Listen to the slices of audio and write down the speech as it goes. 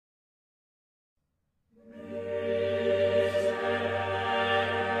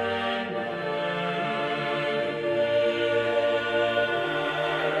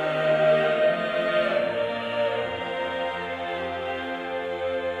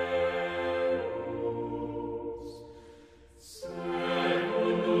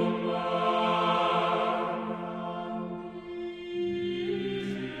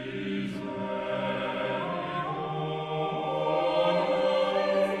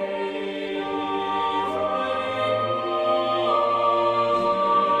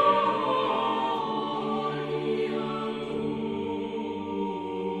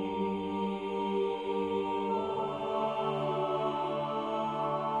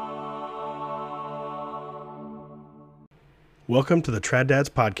Welcome to the Trad Dads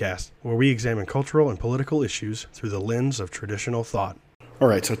podcast, where we examine cultural and political issues through the lens of traditional thought. All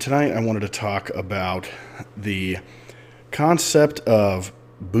right, so tonight I wanted to talk about the concept of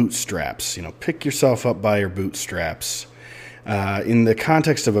bootstraps. Pick yourself up by your bootstraps. In the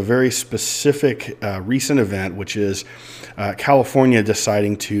context of a very specific recent event, which is California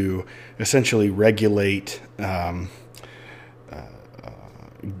deciding to essentially regulate the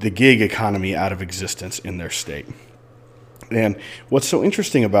gig economy out of existence in their state. And what's so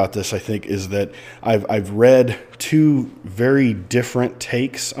interesting about this, I think, is that I've read two very different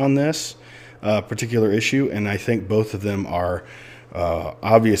takes on this particular issue, and I think both of them are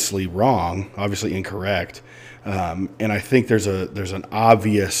obviously wrong, obviously incorrect. And I think there's an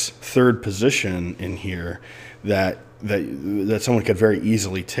obvious third position in here that someone could very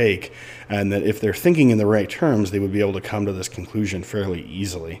easily take, and that if they're thinking in the right terms, they would be able to come to this conclusion fairly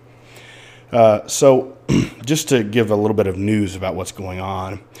easily. So just to give a little bit of news about what's going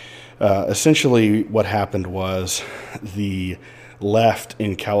on, essentially what happened was the left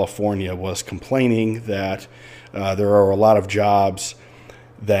in California was complaining that there are a lot of jobs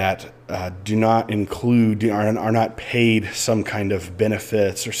that do not include, are not paid some kind of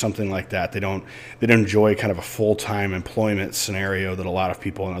benefits or something like that. They don't enjoy kind of a full-time employment scenario that a lot of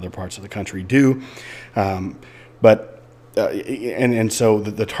people in other parts of the country do. So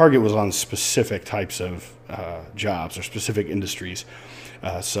the target was on specific types of jobs or specific industries.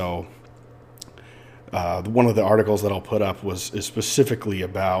 One of the articles that I'll put up is specifically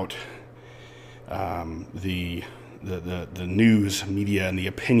about the news media and the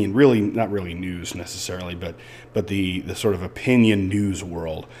opinion, really not really news necessarily, but the sort of opinion news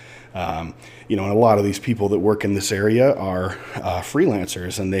world. And a lot of these people that work in this area are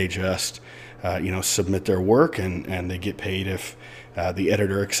freelancers, and they just submit their work and they get paid if the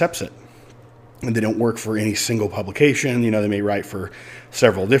editor accepts it. And they don't work for any single publication. They may write for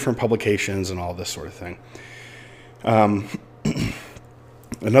several different publications and all this sort of thing.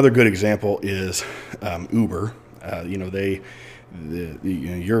 Another good example is Uber.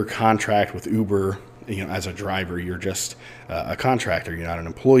 Your contract with Uber, as a driver, you're just a contractor. You're not an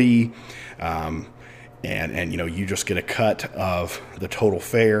employee. And you just get a cut of the total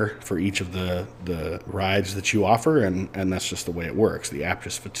fare for each of the rides that you offer, and that's just the way it works. The app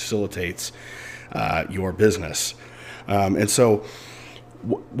just facilitates your business. And so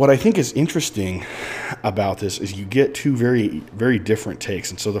what I think is interesting about this is you get two very, very different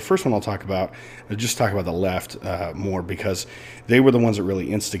takes. And so the first one I'll talk about the left more, because they were the ones that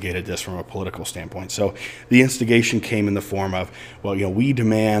really instigated this from a political standpoint. So the instigation came in the form of, we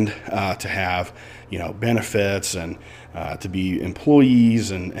demand to have, benefits and to be employees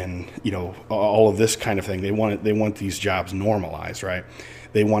and all of this kind of thing. They want these jobs normalized, right?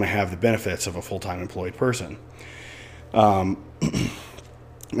 They want to have the benefits of a full-time employed person.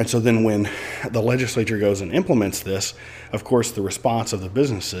 And so then when the legislature goes and implements this, of course, the response of the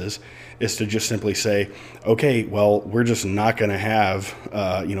businesses is to just simply say, okay, well, we're just not going to have,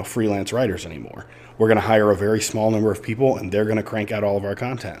 freelance writers anymore. We're going to hire a very small number of people, and they're going to crank out all of our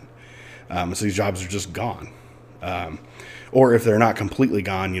content. So these jobs are just gone. Or if they're not completely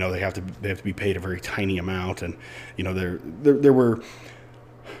gone, they have to be paid a very tiny amount. And,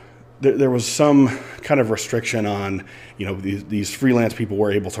 there was some kind of restriction on, these freelance people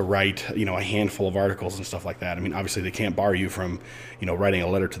were able to write, a handful of articles and stuff like that. I mean, obviously they can't bar you from, writing a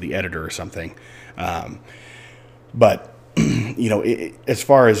letter to the editor or something. As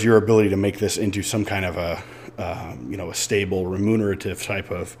far as your ability to make this into some kind of a stable, remunerative type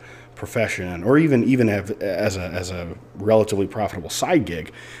of profession, or even as a relatively profitable side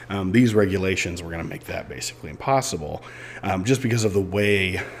gig, these regulations were going to make that basically impossible, just because of the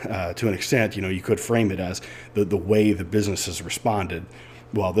way, to an extent, you could frame it as the way the businesses responded.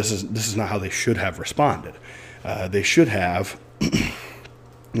 Well, this is not how they should have responded. They should have,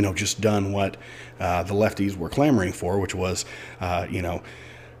 just done what the lefties were clamoring for, which was,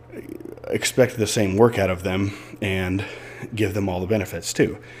 expect the same work out of them and give them all the benefits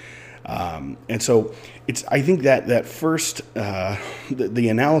too. And so I think that first, the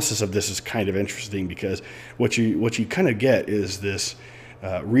analysis of this is kind of interesting, because what you kind of get is this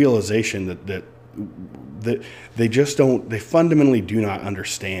realization that they fundamentally do not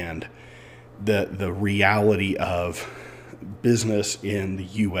understand the reality of business in the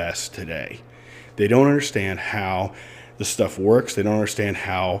U.S. today. They don't understand how the stuff works. They don't understand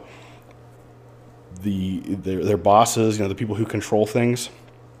how their bosses, the people who control things,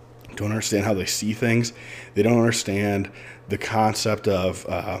 don't understand how they see things. They don't understand the concept of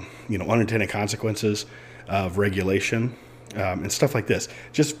unintended consequences of regulation. and stuff like this.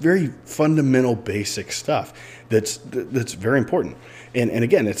 Just very fundamental, basic stuff that's very important. And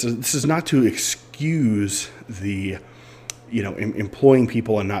again, this is not to excuse the, employing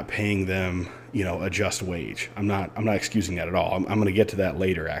people and not paying them, a just wage. I'm not excusing that at all. I'm going to get to that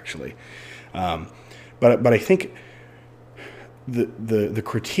later, actually. But I think the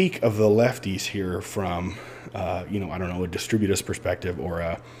critique of the lefties here from, I don't know, a distributist perspective or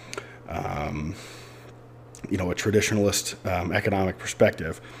a traditionalist economic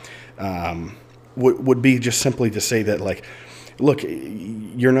perspective would be just simply to say that, like, look,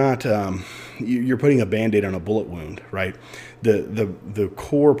 you're not you're putting a Band-Aid on a bullet wound, right? The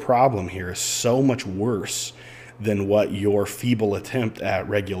core problem here is so much worse than what your feeble attempt at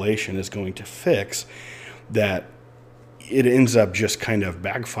regulation is going to fix, that it ends up just kind of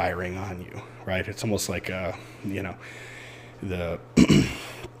backfiring on you, right? It's almost like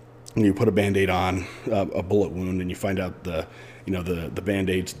you put a Band-Aid on a bullet wound and you find out the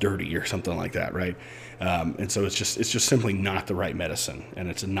Band-Aid's dirty or something like that, right? And so it's just simply not the right medicine, and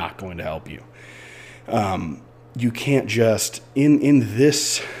it's not going to help you. You can't just, in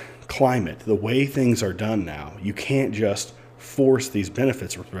this climate, the way things are done now, you can't just force these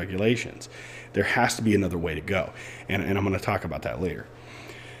benefits with regulations. There has to be another way to go, and I'm going to talk about that later.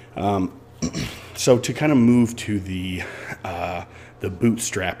 So to kind of move to the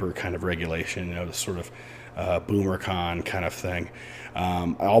bootstrapper kind of regulation, the sort of BoomerCon kind of thing.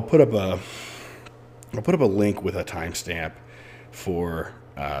 I'll put up a link with a timestamp for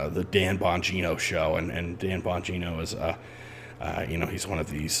the Dan Bongino show, and Dan Bongino is he's one of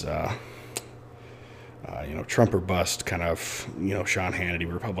these Trump or bust kind of Sean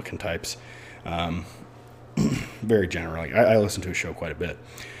Hannity Republican types. Very generally, I listen to his show quite a bit.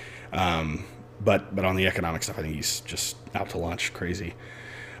 But on the economic stuff, I think he's just out to lunch crazy.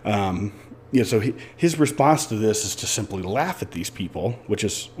 So his response to this is to simply laugh at these people, which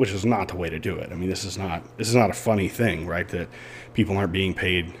is not the way to do it. I mean, this is not a funny thing, right? That people aren't being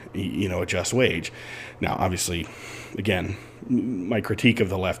paid, a just wage. Now, obviously, again, my critique of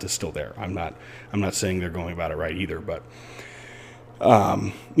the left is still there. I'm not saying they're going about it right either, but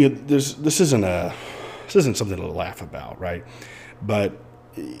this isn't something to laugh about, right? But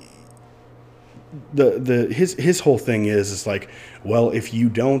his whole thing is like, well, if you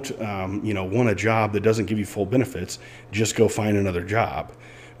don't want a job that doesn't give you full benefits, just go find another job,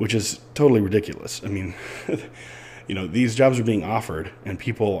 which is totally ridiculous. I mean, these jobs are being offered and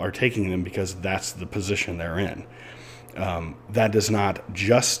people are taking them because that's the position they're in. That does not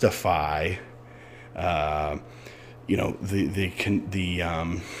justify the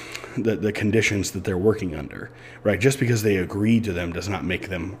conditions that they're working under, right? Just because they agreed to them does not make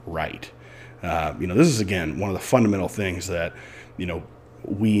them right. This is, again, one of the fundamental things that,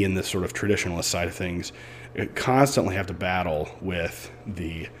 we in this sort of traditionalist side of things constantly have to battle with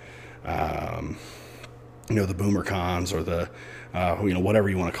the BoomerCons or the, whatever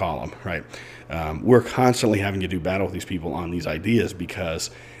you want to call them, right? We're constantly having to do battle with these people on these ideas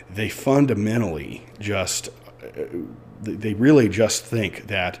because they fundamentally they really just think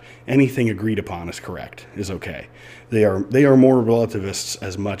that anything agreed upon is correct, is okay. They are moral relativists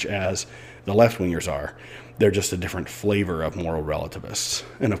as much as the left-wingers are. They're just a different flavor of moral relativists.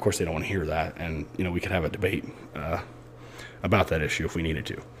 And of course they don't want to hear that. And, we could have a debate about that issue if we needed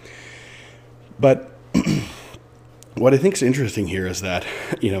to. But what I think is interesting here is that,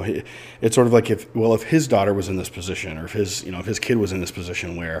 it's sort of like if his daughter was in this position, or if his kid was in this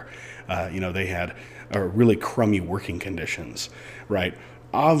position where, they had really crummy working conditions, right?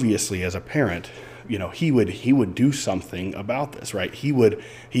 Obviously, as a parent, he would do something about this, right? He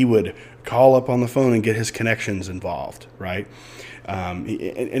would call up on the phone and get his connections involved, right?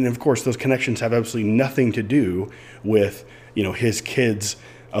 And of course, those connections have absolutely nothing to do with, his kid's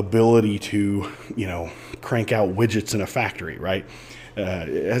ability to, crank out widgets in a factory, right?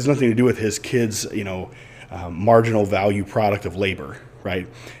 It has nothing to do with his kid's, marginal value product of labor, right?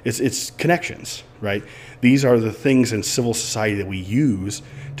 It's connections, right? These are the things in civil society that we use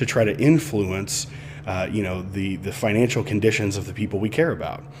to try to influence, the financial conditions of the people we care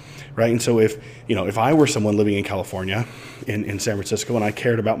about, right? And so if I were someone living in California, in San Francisco, and I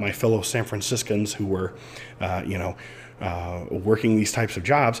cared about my fellow San Franciscans who were, working these types of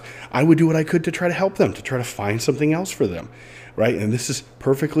jobs, I would do what I could to try to help them, to try to find something else for them, right? And this is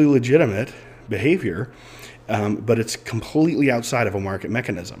perfectly legitimate behavior, but it's completely outside of a market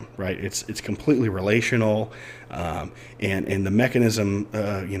mechanism, right? It's completely relational, and the mechanism,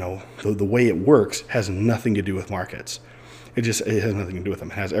 the way it works has nothing to do with markets. It has nothing to do with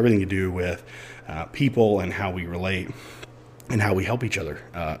them. It has everything to do with people and how we relate and how we help each other,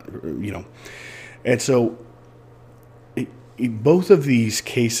 And so both of these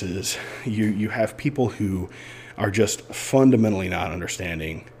cases, you have people who are just fundamentally not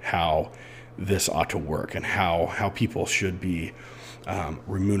understanding how this ought to work and how people should be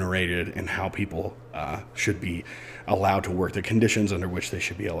remunerated and how people should be allowed to work, the conditions under which they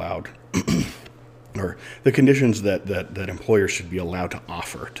should be allowed, or the conditions that employers should be allowed to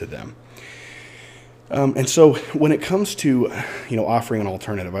offer to them. And so when it comes to, offering an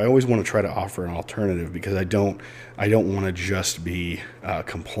alternative, I always want to try to offer an alternative because I don't want to just be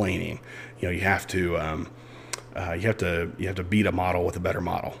complaining. You have to beat a model with a better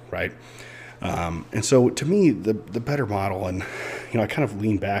model, right? And so to me, the better model, and I kind of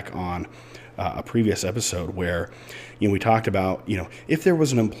lean back on a previous episode where we talked about if there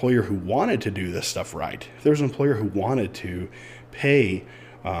was an employer who wanted to do this stuff right, if there was an employer who wanted to pay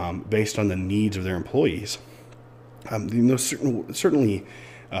based on the needs of their employees. Certainly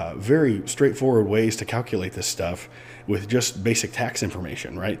very straightforward ways to calculate this stuff with just basic tax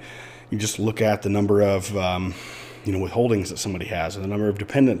information, right? You just look at the number of withholdings that somebody has, or the number of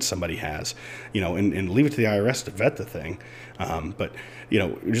dependents somebody has, and leave it to the IRS to vet the thing. But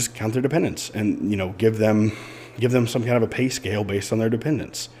just count their dependents and give them some kind of a pay scale based on their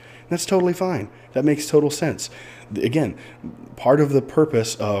dependents. That's totally fine. That makes total sense. Again, part of the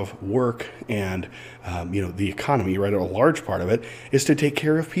purpose of work and the economy, right, or a large part of it, is to take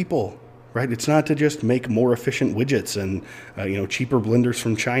care of people, right? It's not to just make more efficient widgets and cheaper blenders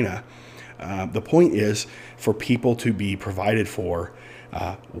from China. The point is for people to be provided for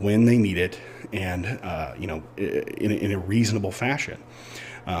when they need it, and in a reasonable fashion.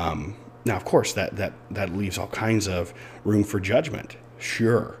 Now, of course, that leaves all kinds of room for judgment,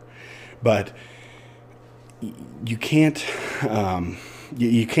 sure. But you can't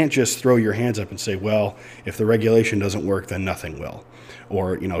just throw your hands up and say, well, if the regulation doesn't work, then nothing will.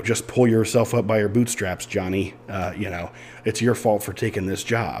 Or, just pull yourself up by your bootstraps, Johnny. It's your fault for taking this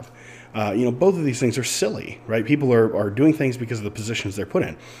job. Both of these things are silly, right? People are doing things because of the positions they're put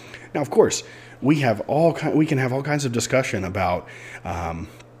in. Now, of course, we can have all kinds of discussion about the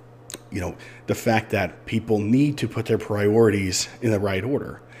fact that people need to put their priorities in the right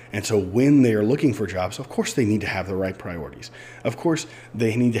order. And so when they are looking for jobs, of course they need to have the right priorities. Of course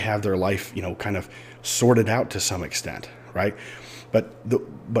they need to have their life, kind of sorted out to some extent, right? But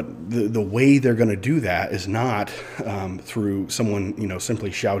the way they're going to do that is not through someone,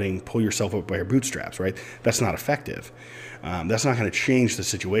 simply shouting, pull yourself up by your bootstraps, right? That's not effective. That's not going to change the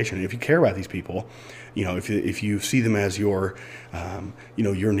situation. And if you care about these people, if you see them as your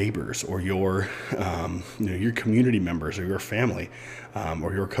neighbors or your community members or your family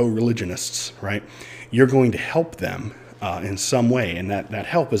or your co-religionists, right? You're going to help them in some way, and that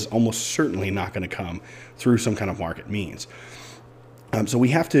help is almost certainly not going to come through some kind of market means. So we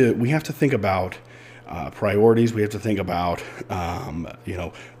have to think about priorities. We have to think about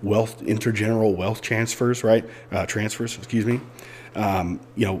intergeneral wealth transfers, right? Transfers, excuse me.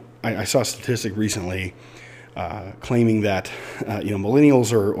 I saw a statistic recently claiming that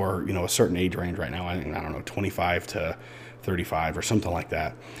millennials or a certain age range right now. I don't know, 25 to 35 or something like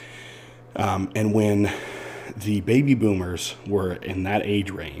that. And when the baby boomers were in that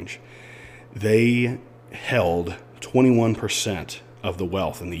age range, they held 21% of the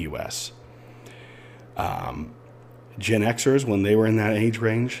wealth in the U.S. Gen Xers, when they were in that age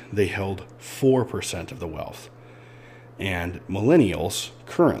range, they held 4% of the wealth. And millennials,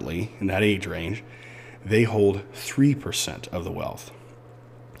 currently in that age range, they hold 3% of the wealth.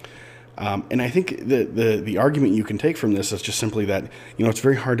 And I think the argument you can take from this is just simply that, it's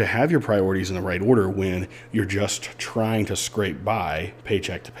very hard to have your priorities in the right order when you're just trying to scrape by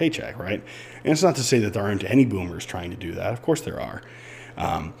paycheck to paycheck, right? And it's not to say that there aren't any boomers trying to do that. Of course there are.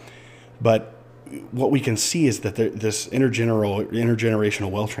 But what we can see is that this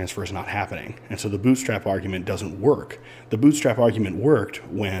intergenerational wealth transfer is not happening. And so the bootstrap argument doesn't work. The bootstrap argument worked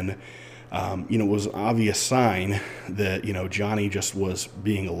when it was an obvious sign that, Johnny just was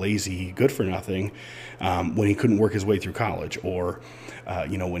being a lazy good for nothing when he couldn't work his way through college, or,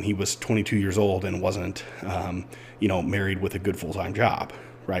 when he was 22 years old and wasn't, married with a good full-time job,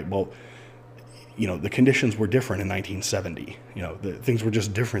 right? Well, the conditions were different in 1970. Things were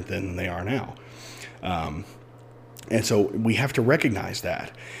just different then than they are now. And so we have to recognize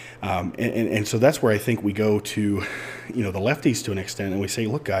that. And so that's where I think we go to, the lefties to an extent, and we say,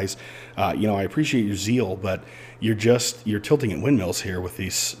 look, guys, I appreciate your zeal, but you're tilting at windmills here with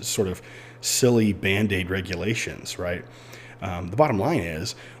these sort of silly Band-Aid regulations, right? The bottom line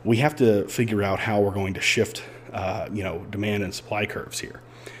is we have to figure out how we're going to shift, demand and supply curves here.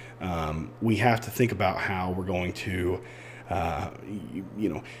 We have to think about how we're going to,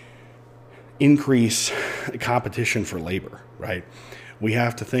 increase competition for labor, right? We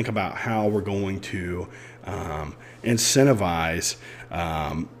have to think about how we're going to incentivize,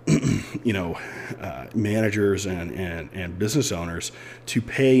 managers and business owners to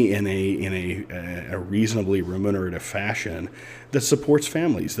pay in a reasonably remunerative fashion that supports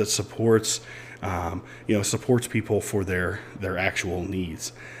families, that supports supports people for their actual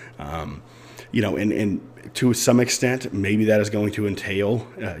needs. And to some extent, maybe that is going to entail,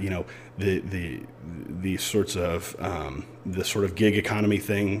 the sort of gig economy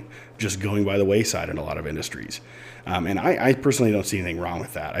thing just going by the wayside in a lot of industries. And I personally don't see anything wrong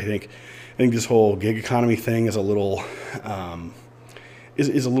with that. I think this whole gig economy thing is a little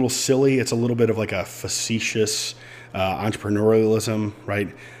is a little silly. It's a little bit of like a facetious entrepreneurialism,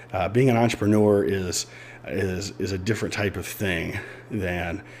 right? Being an entrepreneur is a different type of thing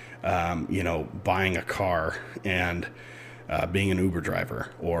than buying a car and being an Uber driver,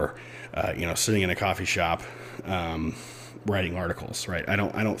 or sitting in a coffee shop writing articles, right? I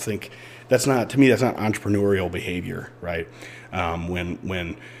don't think that's not entrepreneurial behavior, right?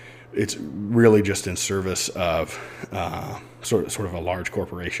 When it's really just in service of sort of a large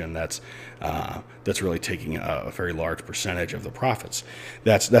corporation that's really taking a very large percentage of the profits.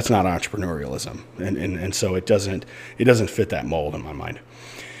 That's not entrepreneurialism, and so it doesn't fit that mold in my mind.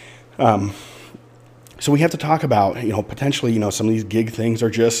 So we have to talk about, potentially, some of these gig things are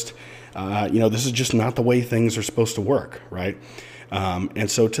just, this is just not the way things are supposed to work, right?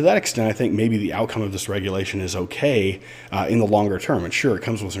 And so to that extent, I think maybe the outcome of this regulation is okay in the longer term. And sure, it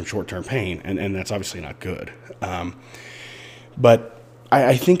comes with some short-term pain, and that's obviously not good. But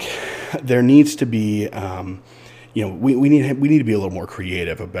I think there needs to be, we need to be a little more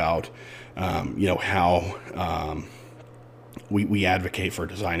creative about, how we advocate for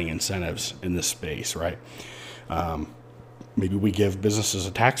designing incentives in this space, right? Maybe we give businesses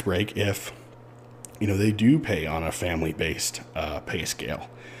a tax break if, they do pay on a family-based pay scale.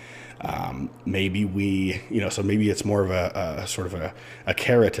 Maybe maybe it's more of a sort of a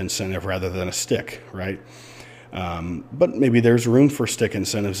carrot incentive rather than a stick, right? But maybe there's room for stick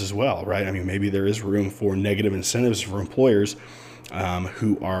incentives as well, right? I mean, maybe there is room for negative incentives for employers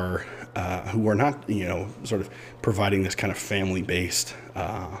who are not, sort of providing this kind of family-based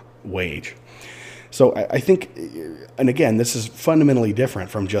wage. So I think, and again, this is fundamentally different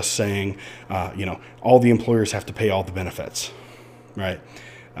from just saying, all the employers have to pay all the benefits, right?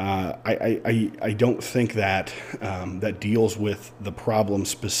 I don't think that that deals with the problem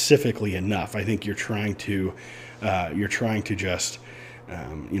specifically enough. I think you're trying to just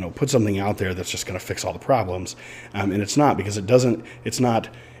put something out there that's just going to fix all the problems, and it's not, because it's not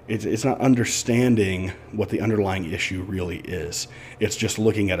understanding what the underlying issue really is. It's just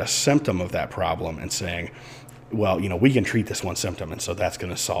looking at a symptom of that problem and saying, well, we can treat this one symptom, and so that's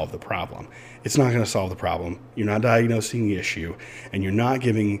going to solve the problem. It's not going to solve the problem. You're not diagnosing the issue, and you're not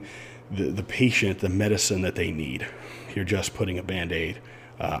giving the patient the medicine that they need. You're just putting a Band-Aid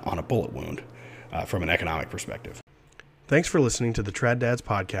on a bullet wound from an economic perspective. Thanks for listening to the Trad Dads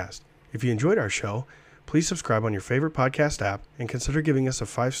podcast. If you enjoyed our show, please subscribe on your favorite podcast app and consider giving us a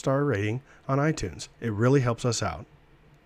 5-star rating on iTunes. It really helps us out.